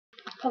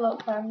Hello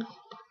friends,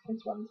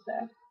 it's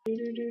Wednesday.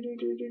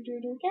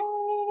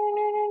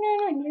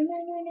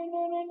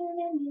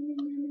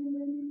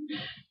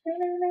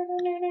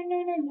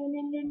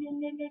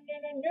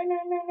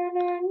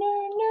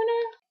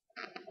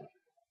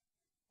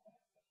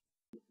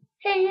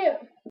 Hey you!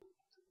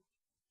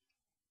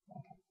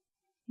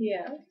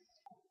 Yes.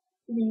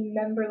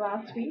 Remember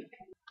last week?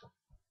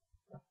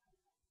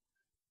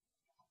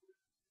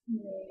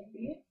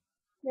 Maybe.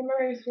 Remember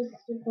I was supposed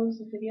to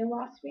post a video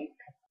last week?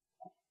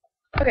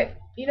 Okay,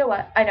 you know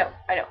what? I know.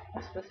 I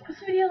was supposed to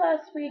post a video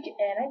last week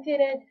and I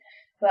didn't,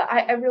 but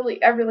I really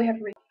have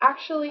to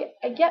Actually,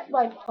 I get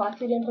why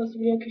Plotty didn't post a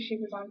video because she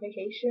was on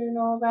vacation and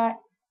all that.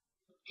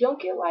 Don't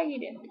get why you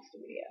didn't post a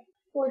video.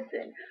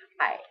 Listen,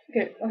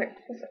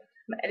 listen.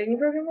 My editing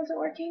program wasn't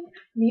working,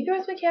 neither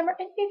was my camera,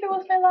 and neither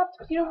was my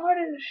laptop. You know how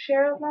to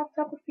share a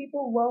laptop with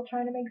people while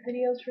trying to make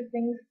videos for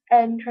things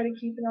and try to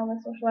keep it on my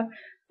social life?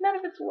 None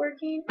of it's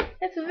working.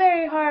 It's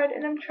very hard,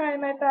 and I'm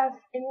trying my best,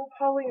 and will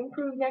probably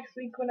improve next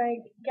week when I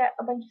get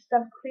a bunch of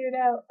stuff cleared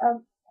out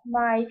of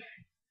my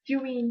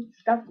doing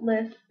stuff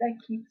list that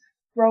keeps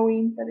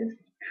growing, that is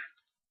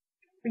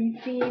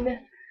freezing.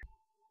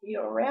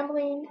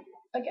 Rambling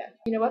again.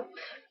 You know what?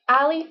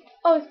 Allie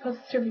always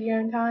posts her video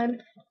on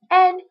time,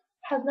 and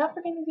has not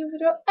forgotten to do a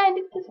video, and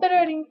is better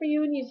editing for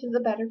you and uses a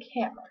better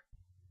camera.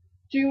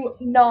 Do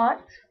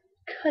not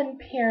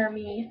compare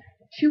me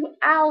to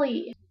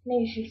Allie.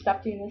 Maybe she should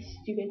stop doing this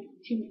stupid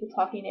two people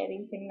talking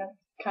editing thing. That's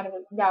kind of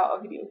now a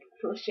video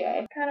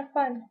cliche. Kind of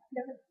fun.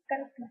 Never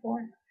done it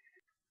before.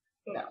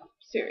 No,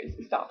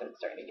 seriously, stop it. It's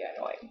starting to get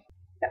annoying.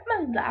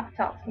 My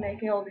laptop's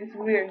making all these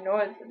weird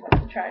noises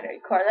when I'm trying to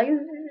record.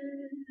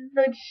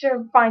 Like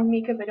sure, find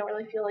me because I don't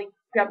really feel like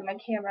grabbing my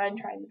camera and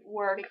trying to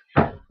work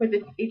with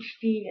its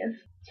HDness.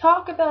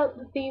 Talk about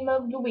the theme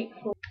of the week.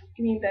 You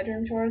mean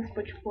bedroom tours,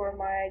 which were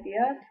my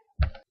idea?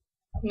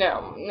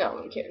 No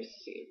one cares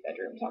to see a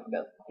bedroom. Talk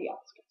about the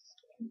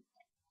Oscars.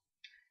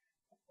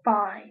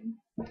 Fine.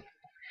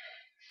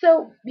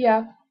 So,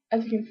 yeah,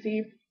 as you can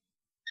see,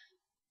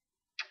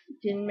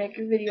 didn't make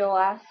a video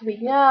last week.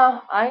 Yeah,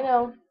 I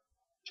know.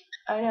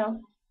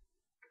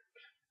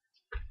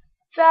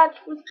 That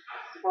was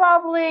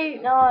probably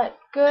not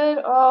good.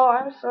 Oh,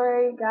 I'm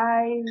sorry,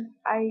 guys.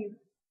 I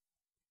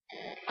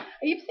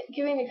keep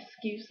giving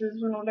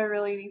excuses when what I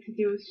really need to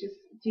do is just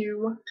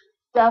do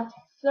stuff.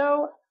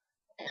 So,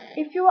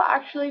 if you will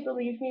actually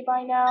believe me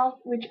by now,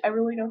 which I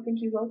really don't think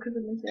you will because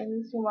I've been saying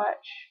this so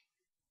much,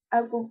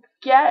 I will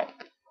get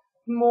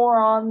more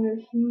on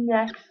this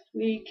next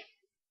week.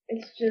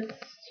 It's just,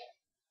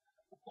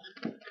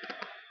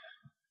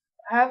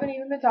 I haven't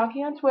even been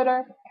talking on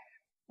Twitter,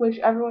 which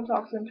everyone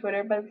talks on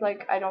Twitter, but it's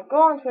like I don't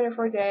go on Twitter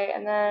for a day,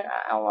 and then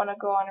I want to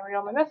go on and read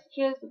all my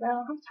messages, and then I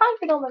don't have time to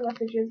read all my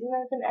messages, and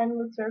then it's an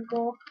endless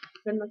circle.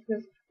 Then let's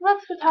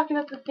go talk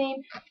about the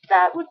theme.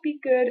 That would be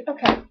good.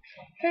 Okay,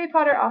 Harry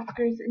Potter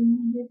Oscars.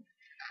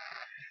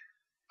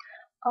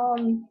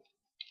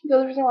 The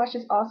other reason I watched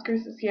this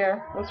Oscars this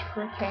year was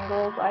for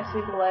Tangled's I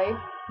See the Light,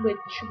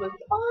 which was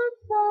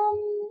awesome.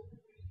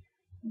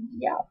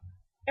 Yeah.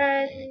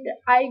 And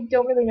I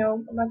don't really know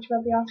much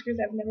about the Oscars.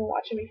 I've never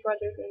watched them before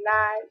other than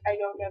that. I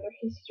don't know their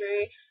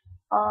history.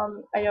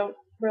 I don't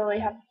really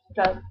have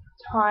the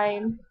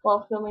time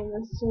while filming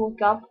this to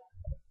look up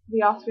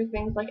the Oscar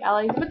things like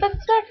Allie did. But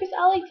that's fair because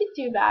Allie did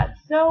do that.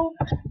 So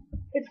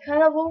it's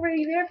kind of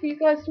already there for you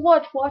guys to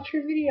watch. Watch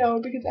her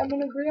video because I'm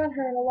going to agree on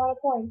her in a lot of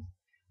points.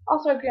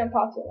 Also agree on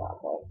Pops in a lot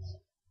of points.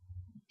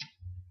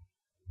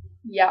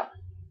 Yeah,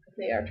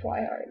 they are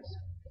tryhards.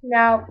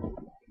 Now,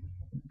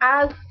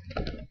 as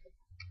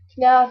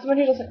someone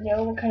who doesn't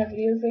know what kind of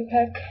videos they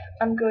pick,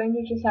 I'm going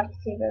to just have to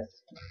say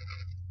this.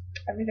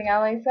 Everything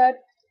Allie said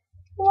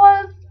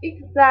was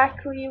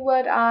exactly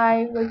what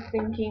I was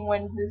thinking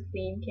when this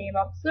theme came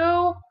up.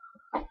 So,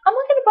 I'm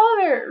not going to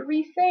bother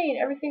re-saying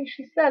everything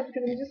she says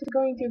because I'm just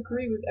going to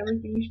agree with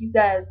everything she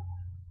says.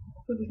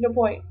 So there's no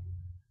point.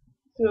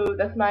 So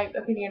that's my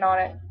opinion on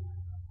it.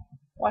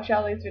 Watch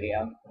Allie's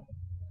video.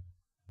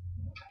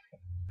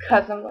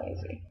 Cause I'm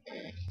lazy.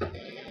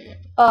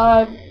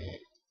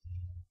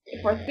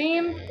 For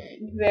theme,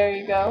 there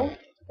you go.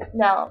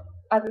 Now,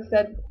 as I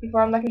said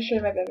before, I'm not going to show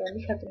you my bedroom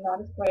because I'm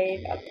not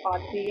afraid of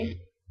Odyssey.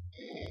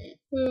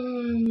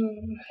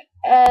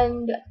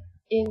 And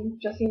in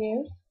Jessie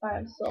news,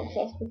 I'm so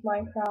obsessed with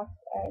Minecraft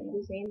and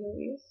Disney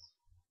movies.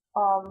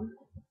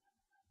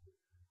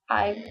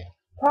 I've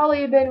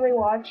probably been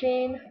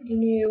rewatching the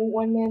new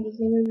one-man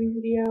Disney movie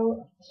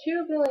video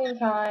 2 billion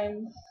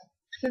times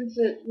since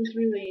it was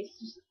released.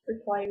 Just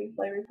replay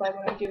when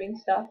I'm doing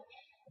stuff.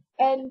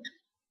 And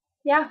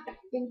yeah,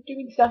 been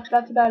doing stuff,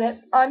 that's about it.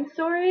 I'm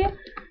sorry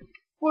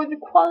for the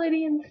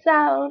quality and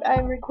sound.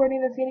 I'm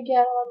recording this yet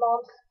again on my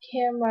mom's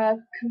camera,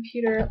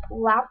 computer,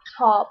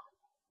 laptop,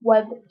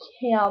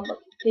 webcam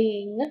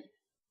thing.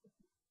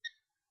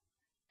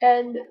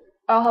 And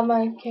I'll have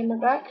my camera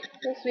back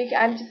next week.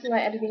 I'm just in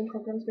my editing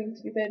programs being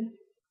stupid.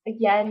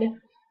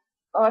 Again.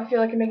 Oh, I feel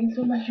like I'm making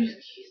so much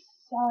excuses.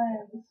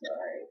 I'm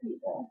sorry,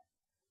 people.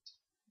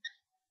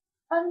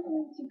 I'm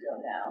going to go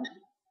now.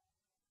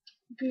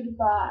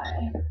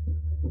 Goodbye.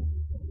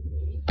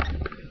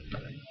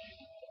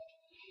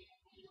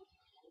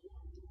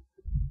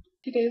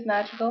 Today is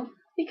magical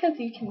because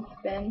you can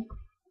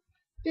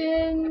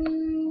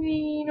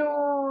spinning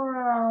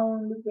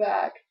around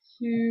back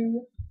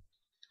to